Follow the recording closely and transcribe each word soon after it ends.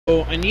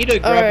Oh, I need to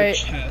grab a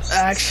chest.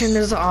 Action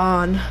is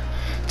on.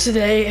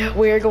 Today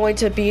we are going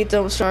to beat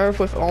Don't Starve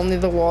with only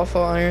the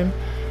Waffle Iron,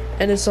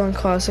 and it's on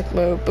classic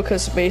mode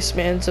because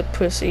Spaceman's a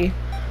pussy.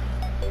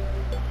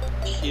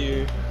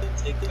 Here,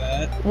 take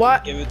that.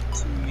 What? Give it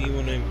to me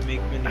when I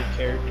make my new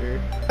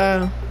character.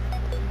 Oh.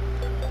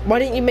 Why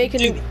didn't you make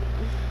it?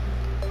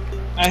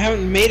 I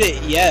haven't made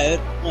it yet.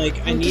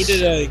 Like, I needed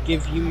to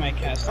give you my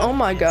cast. Oh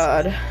my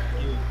god.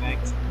 Give it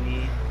back to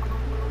me.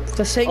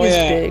 This thing is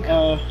big.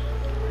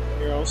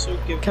 Here, also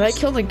give. Can I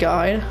kill the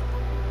guide?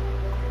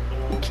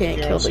 You can't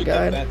Here, kill the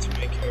guide. Give that to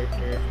my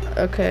character.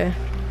 Okay.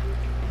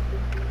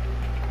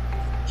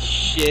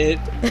 Shit.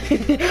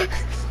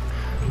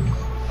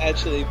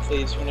 Actually,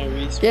 please, when I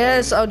respawn.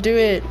 Yes, I'll do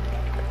it.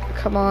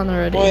 Come on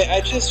already. Boy,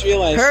 I just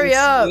realized. Hurry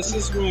up! This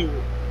is my.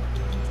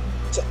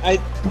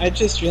 I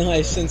just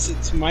realized since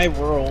it's my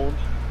world.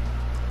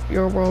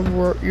 Your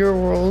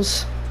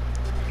worlds.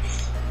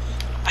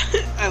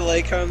 I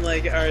like how I'm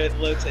like, alright,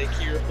 let's take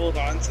here, hold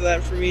on to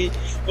that for me.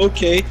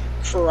 Okay,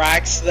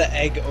 cracks the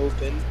egg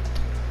open.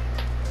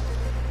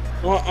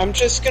 Well, I'm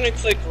just gonna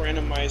click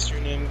randomizer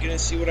and I'm gonna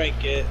see what I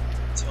get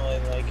until I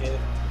like it.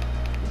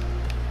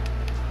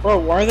 Bro,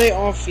 why are they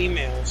all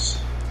females?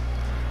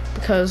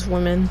 Because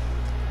women.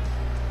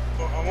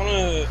 Well, I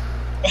wanna...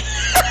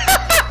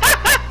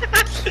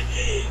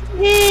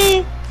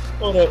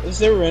 Hold up, is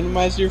there a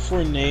randomizer for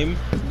a name?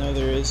 No,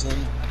 there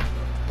isn't.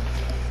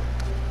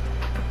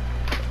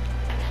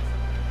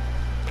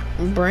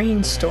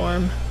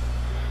 Brainstorm.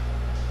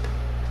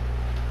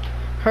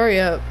 Hurry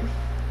up.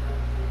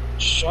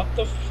 Shut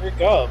the frick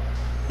up.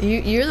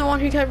 You're the one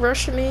who kept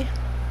rushing me.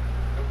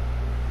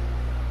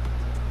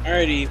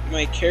 Alrighty,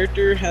 my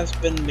character has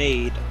been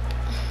made.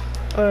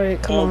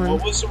 Alright, come on.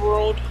 What was the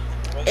world?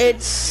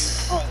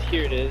 It's... Oh,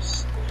 here it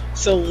is.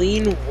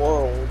 Celine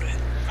World.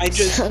 I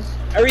just...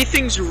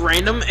 everything's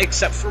random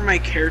except for my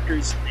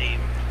character's name.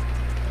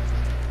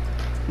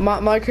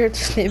 My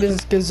character's name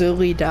is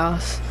Gazuli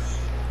Das.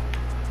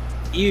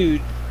 You,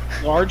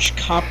 large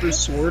copper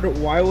sword?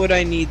 Why would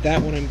I need that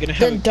when I'm gonna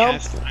have a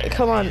cast iron?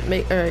 Come on,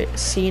 alright,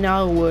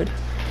 senile wood.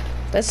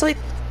 That's like...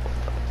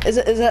 Is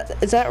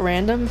that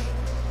random?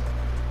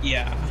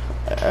 Yeah.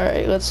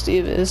 Alright, let's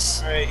do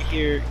this. Alright,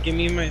 here, give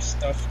me my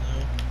stuff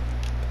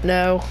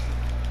now. No.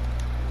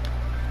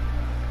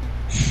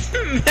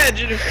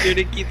 Imagine if you're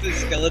to keep the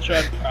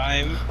Skeletron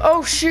Prime.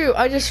 Oh shoot,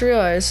 I just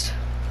realized.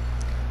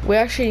 We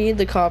actually need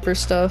the copper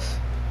stuff.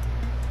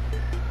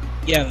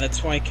 Yeah,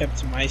 that's why I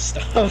kept my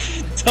stuff,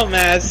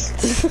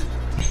 dumbass.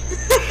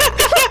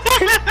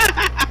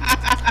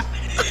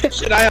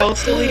 Should I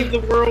also leave the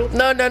world?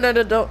 No,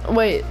 don't.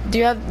 Wait,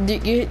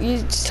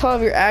 you still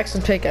have your axe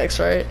and pickaxe,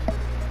 right?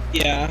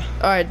 Yeah.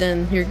 Alright,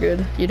 then you're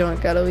good. You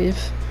don't gotta leave.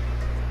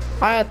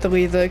 I have to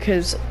leave though,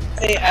 cause...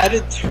 They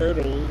added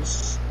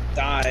turtles.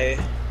 Die.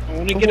 I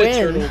want to get a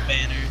turtle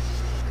banner.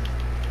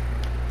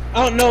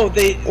 I don't know,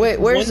 Wait,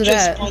 where's it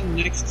at?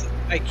 Next,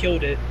 I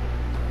killed it.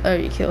 Oh,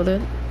 you killed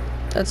it?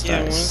 That's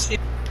nice.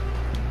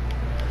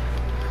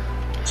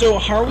 So,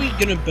 how are we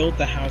gonna build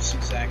the house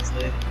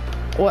exactly?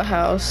 What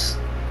house?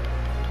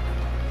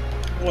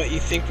 What, you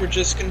think we're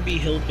just gonna be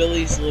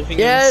hillbillies living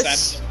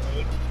inside of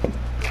the road?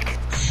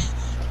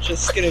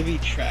 Just gonna be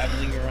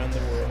traveling around the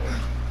world.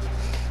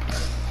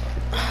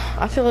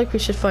 I feel like we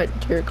should fight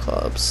deer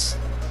clubs.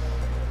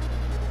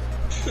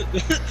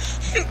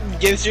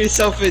 Gives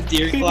yourself a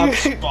deer club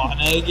spawn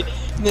egg,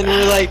 and then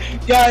we're like,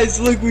 guys,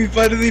 look, we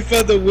finally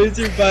found the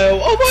wizard biome.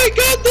 Oh my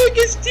god, look,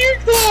 it's deer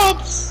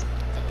clubs!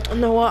 You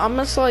know what? I'm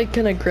just like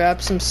gonna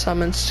grab some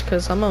summons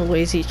because I'm a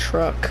lazy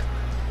truck.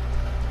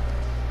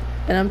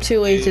 And I'm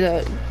too lazy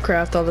to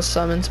craft all the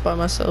summons by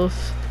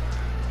myself.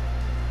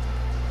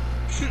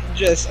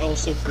 Jess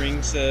also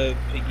brings a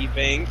piggy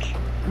bank.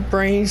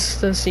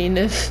 Brings the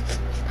zenith.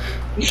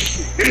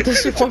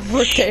 This is one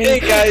more game. Hey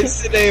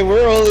guys, today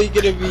we're only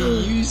gonna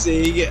be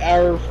using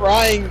our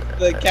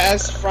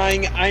cast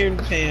frying iron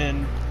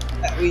pan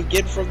that we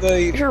get from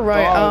the You're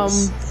right,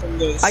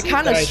 I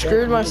kind of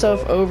screwed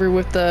myself over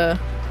with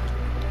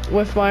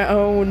my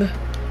own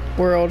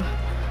world.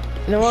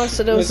 You know what? I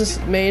said it was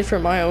just made for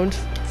my own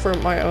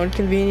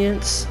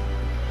convenience.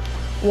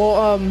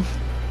 Well,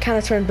 kind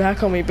of turned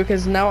back on me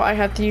because now I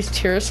have to use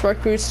Terra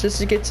Spark boots just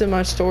to get to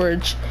my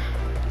storage.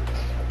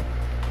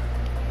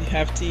 You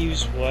have to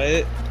use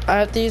what? I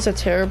have to use a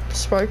Terra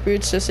Spark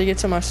boots just to get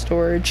to my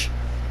storage.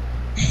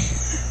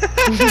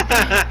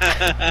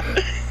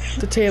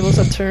 The tables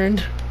have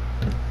turned.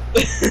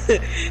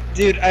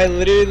 Dude, I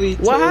literally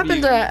What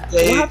happened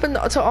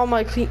to all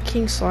my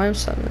King Slime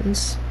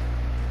summons?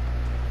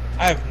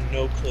 I have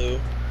no clue.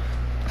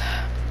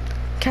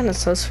 Kinda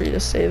sus for you to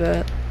say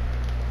that.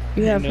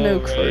 You have no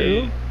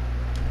clue. Right?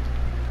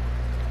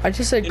 I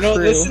just said crew. You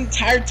know, this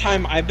entire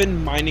time I've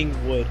been mining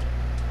wood.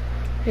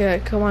 Yeah,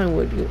 come on,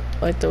 wood,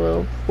 like the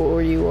little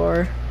boar you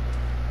are.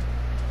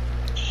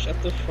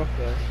 Shut the fuck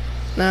up.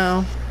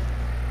 No.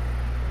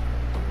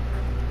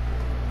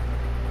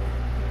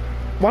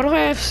 Why do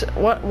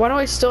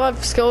I still have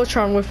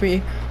Skeletron with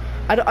me?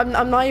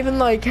 I'm not even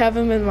like have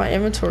him in my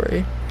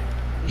inventory.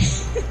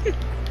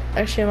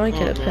 Actually, I might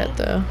get a pet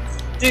though.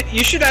 Dude,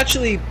 you should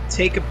actually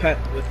take a pet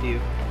with you.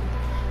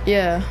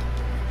 Yeah,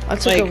 I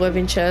took a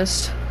living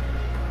chest.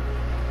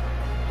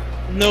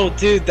 No,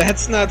 dude,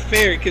 that's not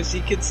fair because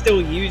he could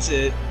still use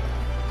it.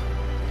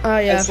 Oh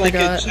yeah, as like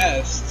a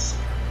chest.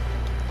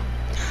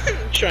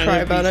 Trying Cry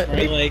to about it.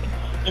 Smart, like,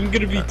 I'm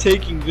gonna be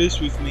taking this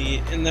with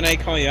me, and then I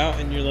call you out,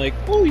 and you're like,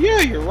 oh yeah,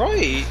 you're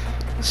right.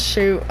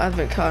 Shoot, I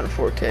haven't caught in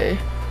 4K.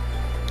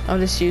 I'll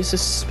just use the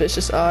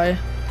suspicious eye.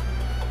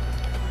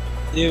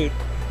 Dude,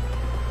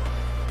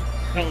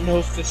 I don't know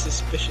if the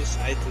suspicious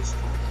eye does.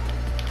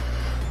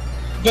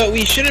 But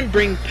we shouldn't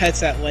bring pets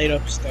that light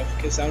up stuff,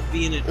 because that would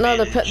be an advantage.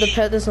 No, the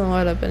pet doesn't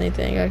light up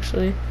anything,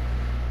 actually.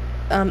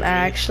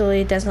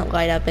 Actually doesn't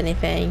light up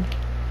anything.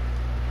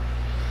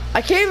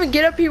 I can't even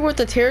get up here with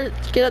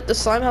get up the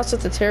slime house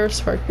with the terror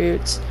spark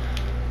boots.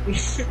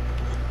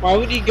 Why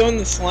would you go in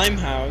the slime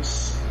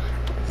house?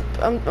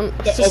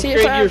 To see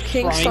if I have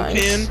king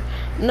slimes.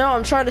 No,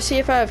 I'm trying to see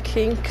if I have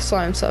king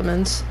slime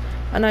summons,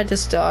 and I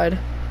just died.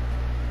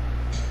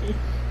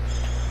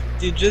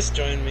 Dude, just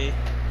join me.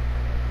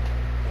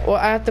 Well,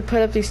 I have to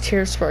put up these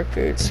terror spark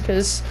boots,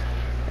 because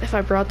if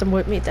I brought them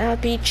with me, that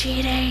would be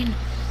cheating.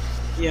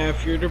 Yeah,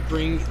 if you're to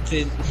bring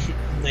the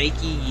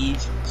Nike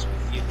Yeezys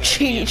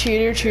with you.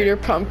 Cheater,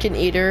 pumpkin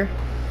eater.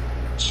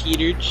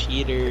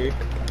 Cheater.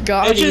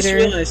 God I just eater.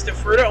 realized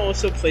if we're to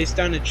also place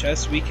down a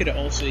chest, we could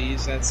also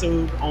use that, so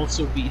it would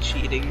also be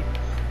cheating.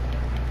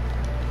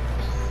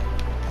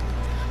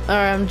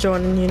 Alright, I'm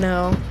joining you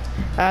now.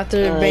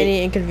 After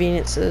many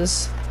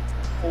inconveniences.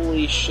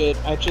 Holy shit,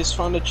 I just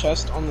found a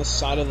chest on the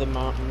side of the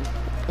mountain.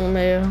 Oh,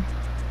 man.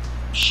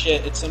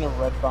 Shit, it's in a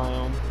red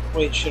biome.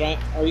 Wait,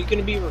 are you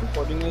gonna be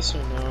recording this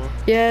or no?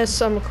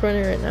 Yes, I'm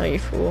recording right now, you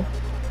fool.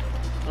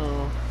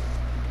 Oh.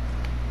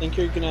 I think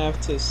you're gonna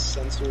have to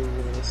censor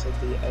when I said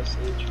the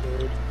SH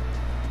word.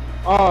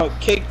 Oh,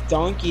 kick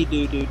donkey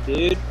doo-doo,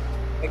 dude.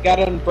 I got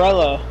an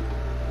umbrella.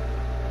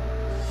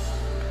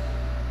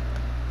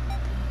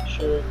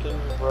 Shuriken,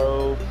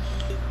 rope,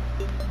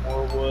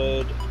 more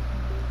wood,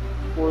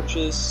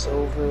 torches,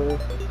 silver,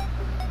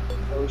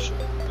 ocean,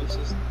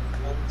 increases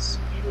defense,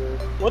 sure.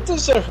 What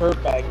does a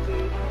hurt bag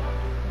do?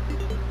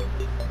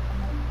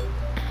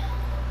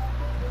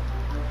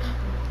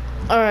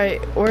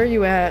 Alright, where are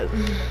you at?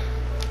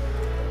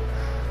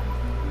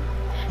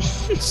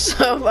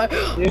 So,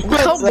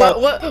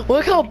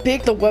 look how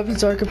big the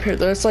weapons are compared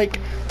to it's like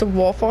the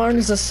wolf arm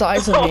is the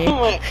size of me.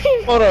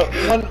 Hold up,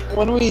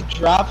 when we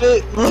drop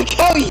it, look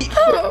how he.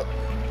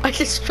 I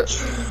just.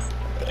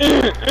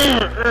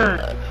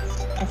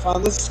 I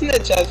found this in the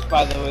chest,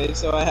 by the way,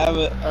 so I have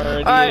it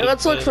already. Alright,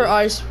 let's look for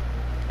ice.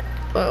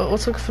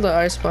 Let's look for the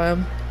ice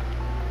biome.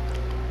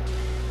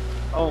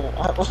 Oh,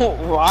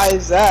 why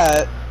is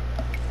that?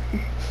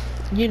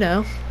 You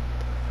know.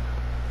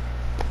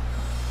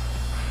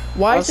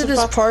 Why is it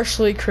this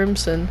partially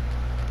crimson?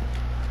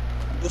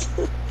 It's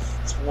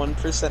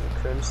 1%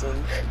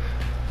 crimson.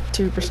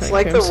 2% It's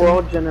like crimson. the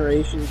world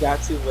generation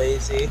got too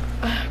lazy.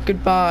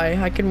 Goodbye.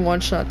 I can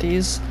one-shot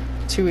these.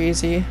 Too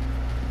easy.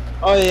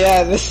 Oh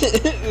yeah, this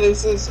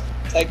is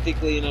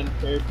technically an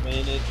unfair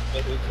advantage,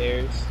 but who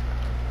cares?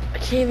 I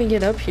can't even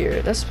get up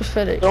here. That's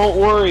pathetic. Don't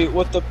worry,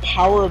 with the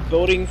power of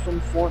building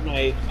from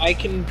Fortnite, I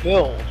can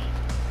build.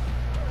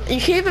 You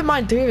can't even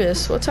mind do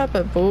this. What type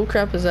of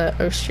bullcrap is that?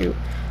 Oh shoot.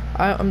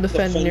 I'm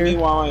defending Defend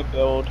me while I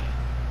build.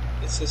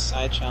 It's a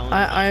side challenge.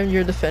 I am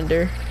your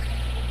defender.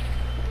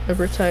 I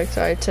protect,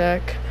 I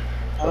attack.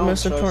 But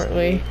most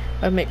importantly,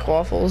 I make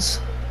waffles.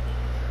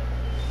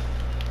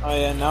 Oh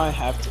yeah, now I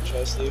have to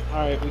trust you.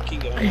 Alright, we can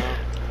go now.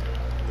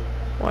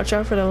 Watch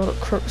out for the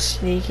little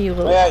sneaky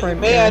little you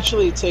may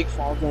actually take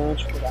fall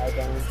damage for die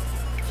down.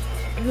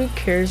 Who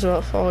cares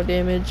about fall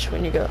damage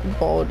when you got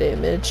ball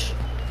damage?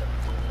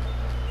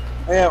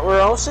 Oh yeah,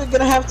 we're also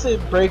gonna have to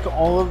break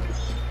all of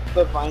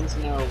the vines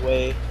in our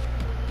way.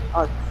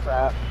 Oh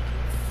crap.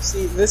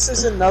 See, this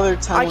is another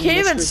time I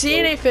can't even see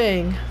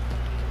anything!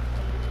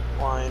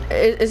 Line.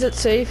 Is it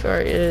safe?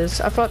 Or it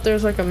is? I thought there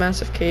was like a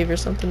massive cave or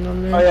something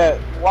on there. Oh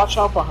yeah, watch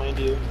out behind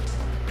you.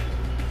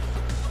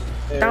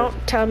 There.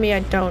 Don't tell me I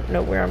don't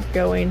know where I'm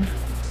going.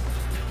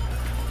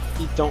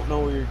 You don't know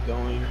where you're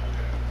going.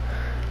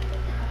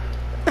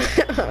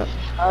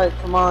 Alright,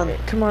 come on.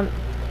 Come on.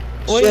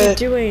 What are you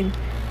doing?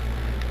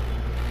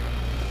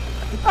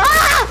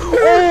 Ah!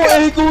 Oh,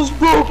 ankle's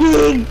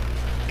broken!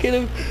 Get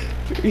him.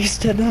 He's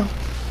dead now.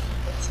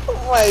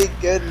 Oh my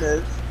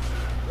goodness.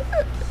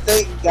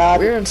 Thank God.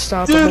 We're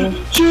unstoppable.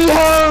 Dude,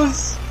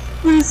 treehouse!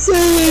 We're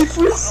safe!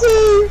 We're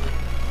safe!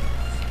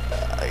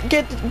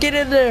 Get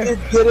in there!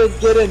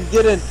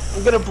 Get in!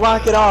 I'm gonna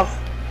block it off.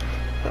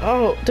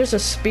 Oh, there's a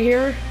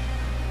spear.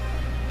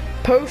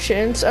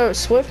 Potions. Oh,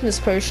 swiftness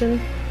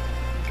potion.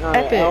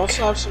 Alright, Epic. I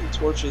also have some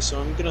torches, so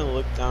I'm gonna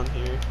look down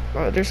here.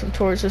 Oh, there's some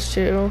torches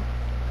too.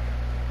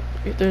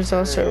 There's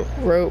also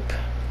rope.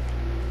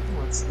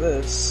 What's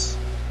this?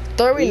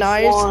 Throwing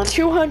knives.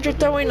 200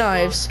 throwing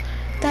knives.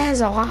 That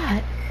is a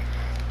lot.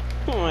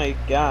 Oh my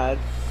god.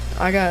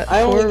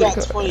 I only got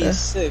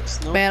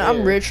 26. No man, fair.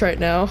 I'm rich right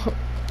now.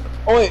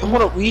 Oh wait,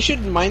 hold on. We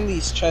should mine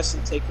these chests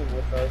and take them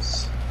with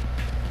us.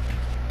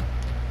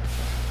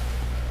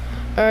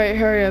 Alright,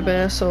 hurry up,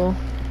 asshole.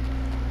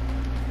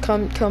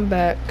 Come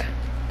back.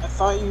 I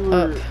thought you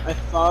were. I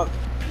thought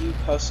you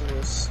cussing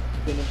was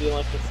gonna be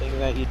like the thing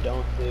that you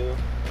don't do.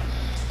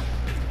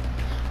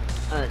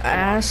 Alright.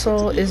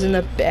 Asshole isn't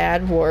a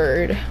bad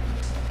word.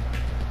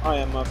 Oh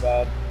yeah, my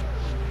bad.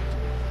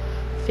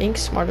 Think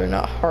smarter,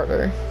 not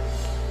harder.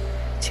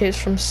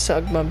 Tips from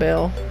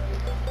Sugmobile.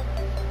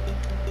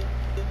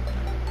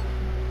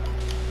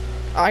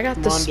 I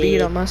got the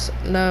speed on my.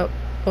 No,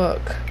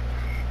 look.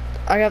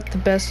 I got the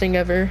best thing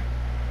ever.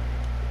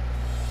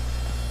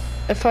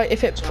 If I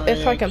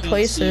can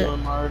place it.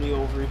 I'm already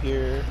over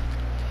here.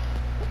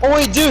 Oh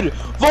wait, dude,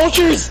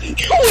 vultures!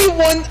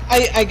 Wait,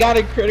 I got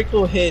a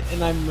critical hit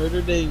and I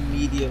murdered it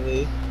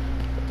immediately.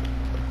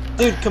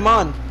 Dude, come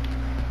on.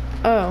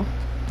 Oh.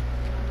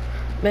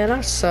 Man,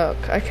 I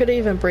suck. I couldn't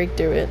even break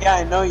through it. Yeah,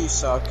 I know you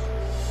suck.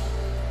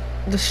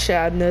 The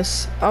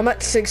shadness. I'm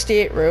at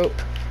 68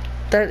 rope.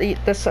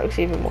 That sucks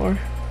even more.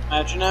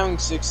 Imagine having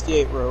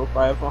 68 rope.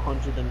 I have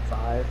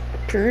 105.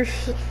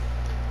 Proof.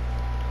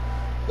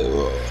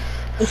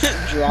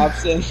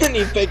 Drops in and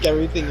you pick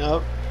everything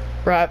up.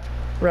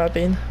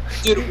 Rubbing.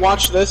 Dude,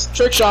 watch this.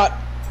 Trick shot.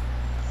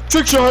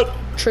 Trick shot.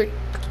 Trick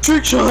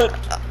shot.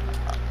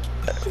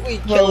 We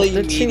kill it immediately.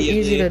 They're too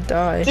easy to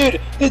die.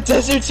 Dude, the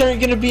deserts aren't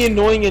gonna be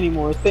annoying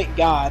anymore. Thank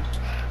God.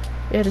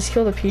 Yeah, just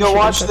kill the people. Yo,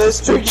 watch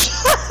this. Trick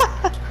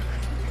shot.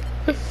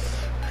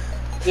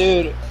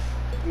 Dude,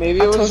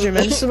 maybe I told you,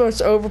 man. This is the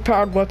most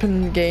overpowered weapon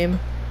in the game.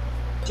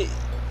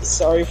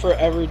 Sorry for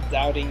ever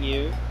doubting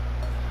you.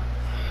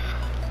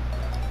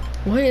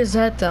 What is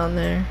that down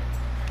there?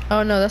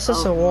 Oh no, that's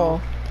just a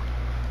wall.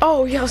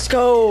 Oh, yeah, let's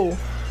go!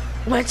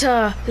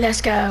 Winter,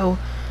 let's go!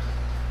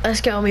 Let's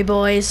go, me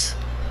boys.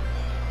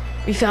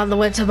 We found the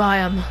winter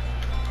biome.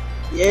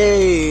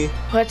 Yay!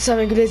 Let's have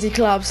glizzy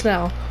clubs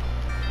now.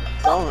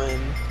 Going.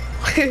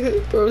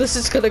 Bro, this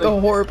is gonna go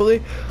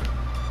horribly.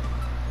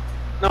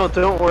 No,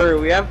 don't worry.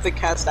 We have the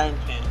cast iron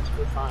pans.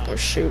 We're fine. Oh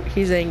shoot,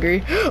 he's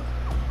angry.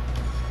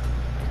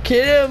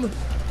 Get him!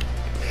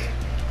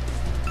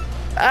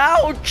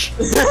 Ouch!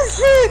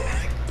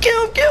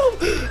 Kill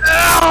him!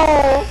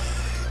 Ow!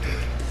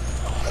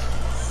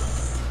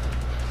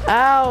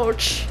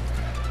 Ouch!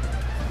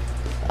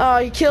 Oh,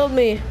 he killed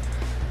me.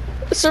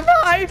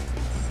 Survive!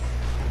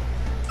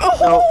 Oh!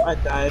 No, I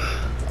died.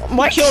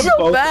 Why is he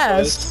so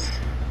fast?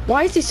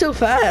 Why is he so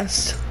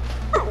fast?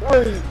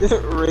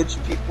 Rich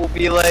people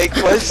be like,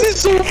 why is he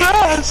so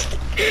fast?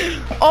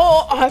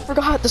 Oh, I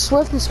forgot the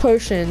swiftness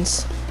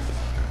potions.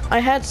 I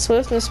had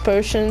swiftness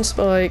potions,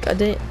 but like I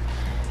didn't.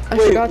 I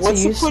forgot to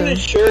use them. What's the point of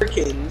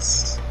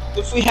shurikens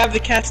if we have the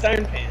cast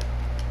iron pan?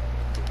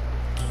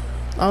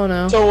 Oh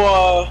no.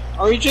 So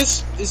are we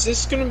just? Is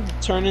this gonna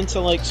turn into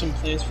like some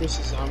Plants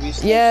vs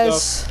Zombies?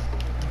 Yes.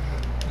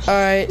 All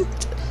right.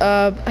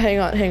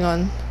 Hang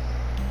on.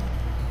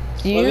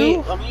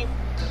 You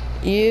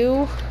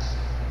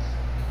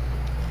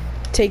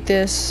take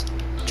this,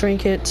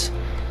 drink it.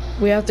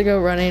 We have to go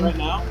running. Right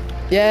now?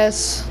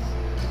 Yes.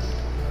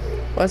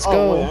 Let's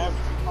go.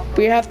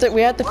 We have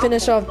to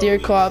finish off Deer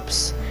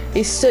Clops.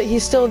 He's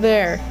still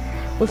there,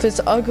 with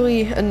his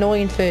ugly,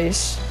 annoying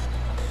face.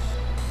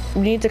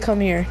 We need to come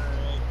here.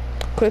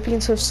 Quit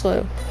being so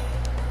slow.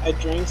 I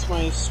drank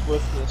my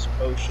swiftness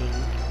potion.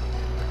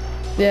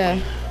 Yeah.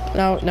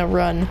 Now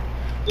run.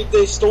 Dude,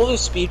 they stole the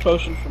speed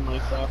potion from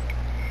Minecraft.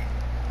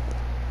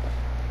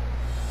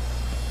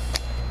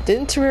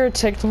 Didn't Terraria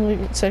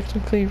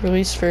technically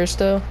release first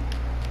though?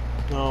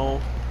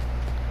 No.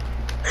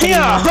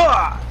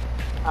 Yeah.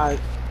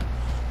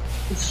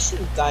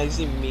 Dies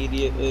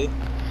immediately.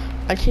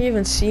 I can't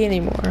even see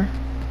anymore.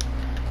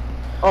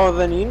 Oh,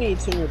 then you need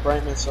to turn your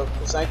brightness up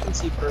because I can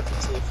see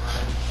perfectly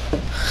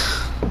fine.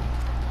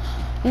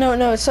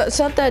 No, it's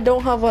not that I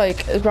don't have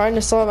like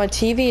brightness on. My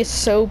TV is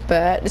so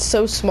bad, it's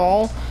so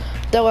small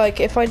that like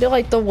if I do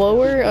like the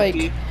lower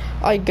like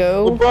I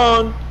go,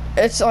 LeBron.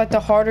 It's like the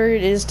harder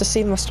it is to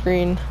see my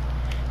screen.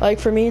 Like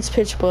for me, it's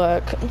pitch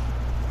black.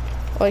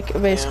 Like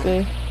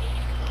basically.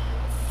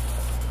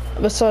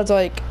 Besides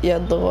like yeah,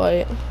 the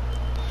light.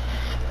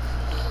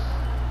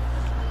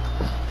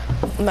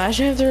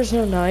 Imagine if there's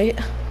no night.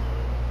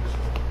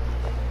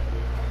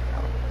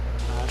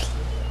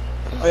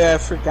 Oh yeah, I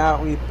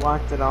forgot we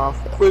blocked it off.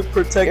 Quit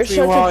protecting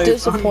You're while such a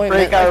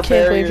disappointment. I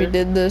can't believe you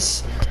did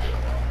this.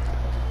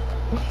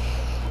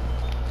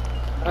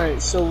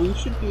 Alright, so we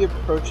should be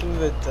approaching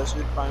the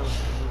desert biome in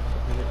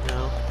a minute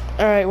now.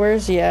 Alright,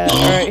 where's he at?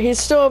 Alright, he's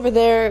still over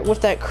there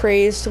with that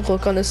crazed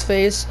look on his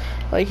face,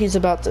 like he's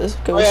about to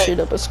go shoot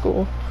up a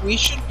school. We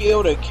should be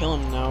able to kill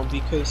him now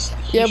because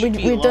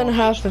we've done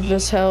half of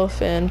his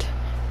health, and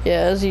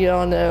yeah, as you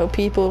all know,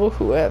 people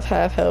who have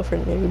half health are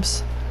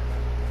noobs.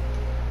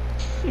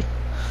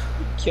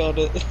 Killed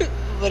it.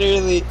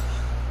 Literally,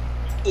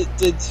 it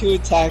did 2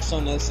 attacks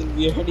on us, and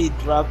we already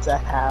dropped a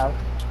half.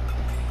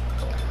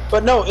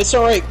 But no, it's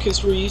alright,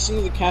 because we're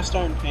using the cast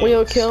iron pans.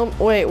 We'll kill him.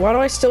 Wait, why do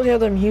I still hear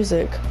their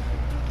music?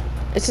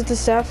 Is it the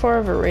that far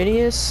of a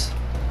radius?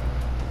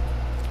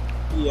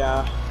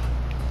 Yeah.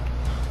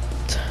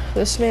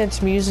 This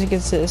man's music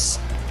is this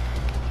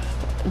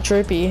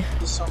drippy.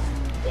 Some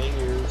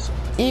bangers.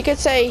 You could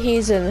say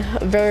he's a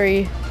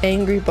very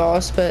angry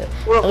boss, but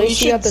well, at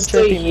least he got the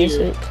drippy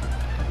music.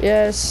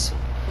 Yes.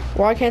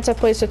 Why can't I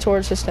place the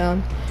torches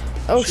down?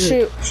 Oh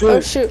shoot! Oh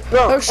shoot!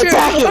 Oh shoot!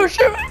 Oh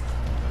shoot!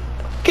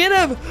 Get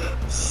him!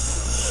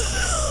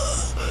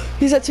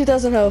 He's at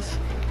 2,000 health.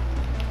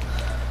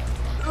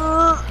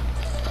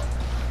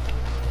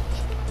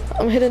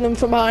 I'm hitting him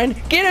from behind.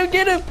 Get him!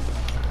 Get him!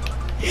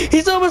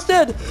 He's almost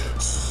dead.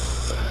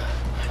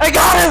 I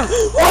got him!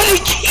 What?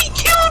 He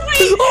killed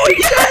me! Oh,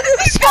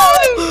 yes!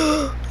 Got him!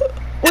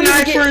 An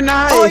eye for an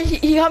eye! Oh,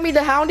 he got me the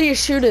Houndy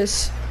shoot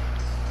us.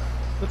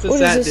 What does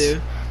that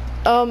do?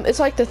 It's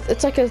like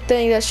a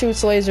thing that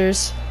shoots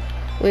lasers,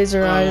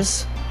 laser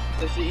eyes.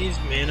 Does it use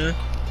mana?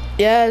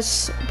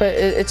 Yes, but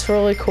it's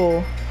really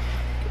cool.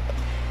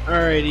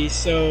 Alrighty,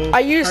 so I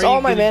used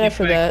all my mana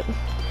for that.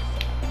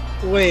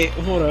 Wait,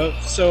 hold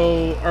up.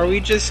 So are we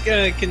just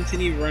gonna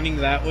continue running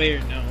that way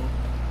or no?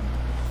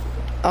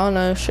 I don't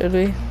know. Should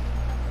we?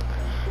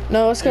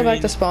 No, let's go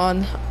back to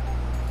spawn.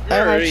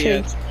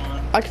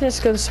 I can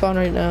just go to spawn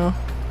right now.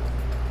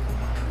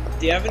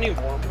 Do you have any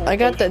wormhole? I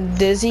got the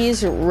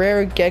Dizzy's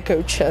rare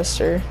gecko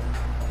chester.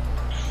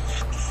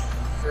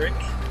 Frick.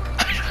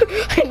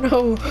 I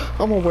know.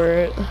 I'm gonna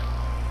wear it.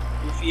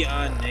 Goofy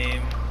on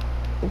name.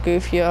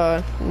 Goofy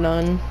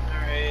none.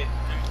 Alright,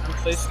 I'm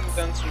placing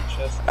down some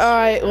chests.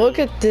 Alright, look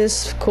at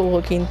this cool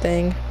looking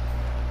thing.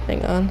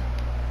 Hang on.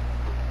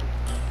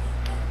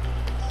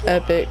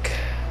 Epic.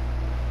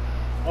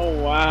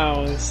 Oh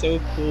wow, it's so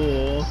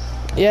cool.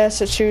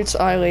 Yes, it shoots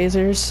eye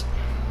lasers.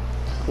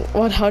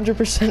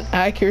 100%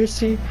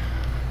 accuracy.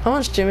 How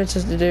much damage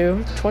does it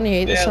do?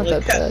 28, that's not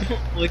that bad.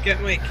 Look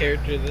at my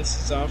character,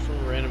 this is all from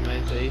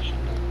randomization.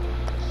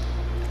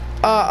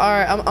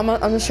 Alright, I'm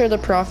gonna share the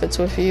profits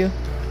with you.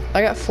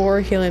 I got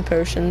 4 healing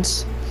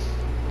potions.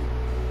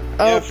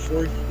 You have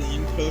 4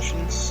 healing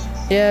potions?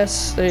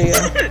 Yes, there you go.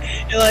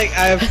 You're like,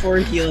 I have 4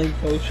 healing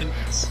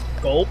potions.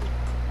 Gulp.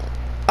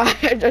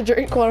 I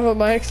drank one of them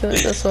by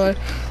accident, that's why.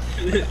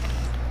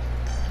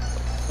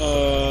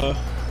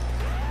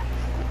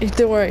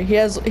 Don't worry, he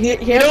has you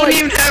don't like,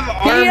 even have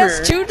armor. He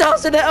has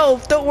 2,000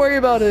 health, don't worry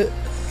about it.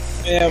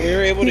 Yeah, we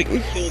were able to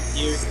kill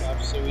deer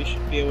cops, so we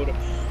should be able to...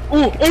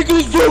 Oh,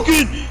 ankle's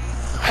broken!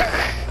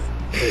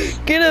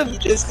 Get him! He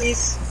just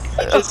needs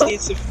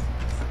to...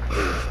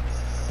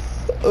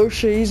 Oh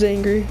shit, he's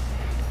angry.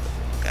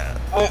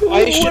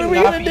 What are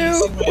we gonna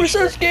do? We're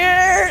so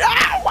scared!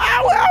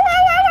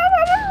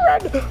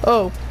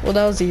 Oh, well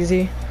that was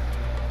easy.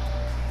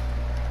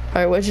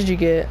 Alright, what did you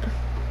get?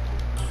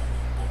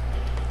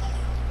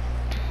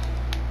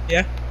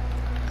 Yeah.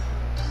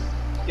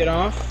 Get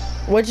off.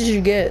 What did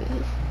you get?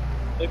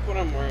 Look what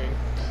I'm wearing.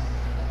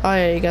 Oh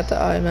yeah, you got the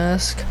eye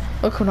mask.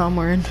 Look what I'm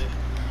wearing.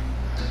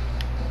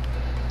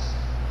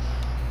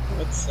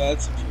 What's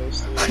that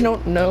supposed to be? I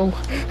don't know.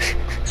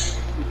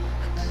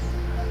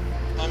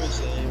 I'm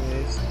just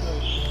anyways. Oh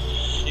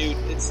shoot,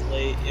 it's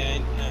late. Yeah, I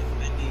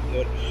need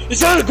to go.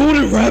 Is that a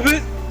golden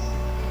rabbit?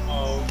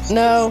 Oh.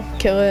 No,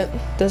 kill it.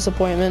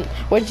 Disappointment.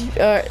 What?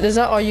 Is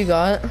that all you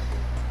got?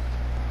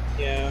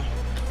 Yeah.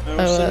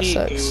 Oh, that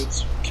sucks.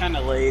 It's kind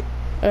of late.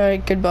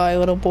 Alright, goodbye,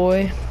 little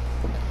boy.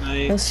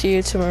 Night. I'll see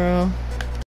you tomorrow.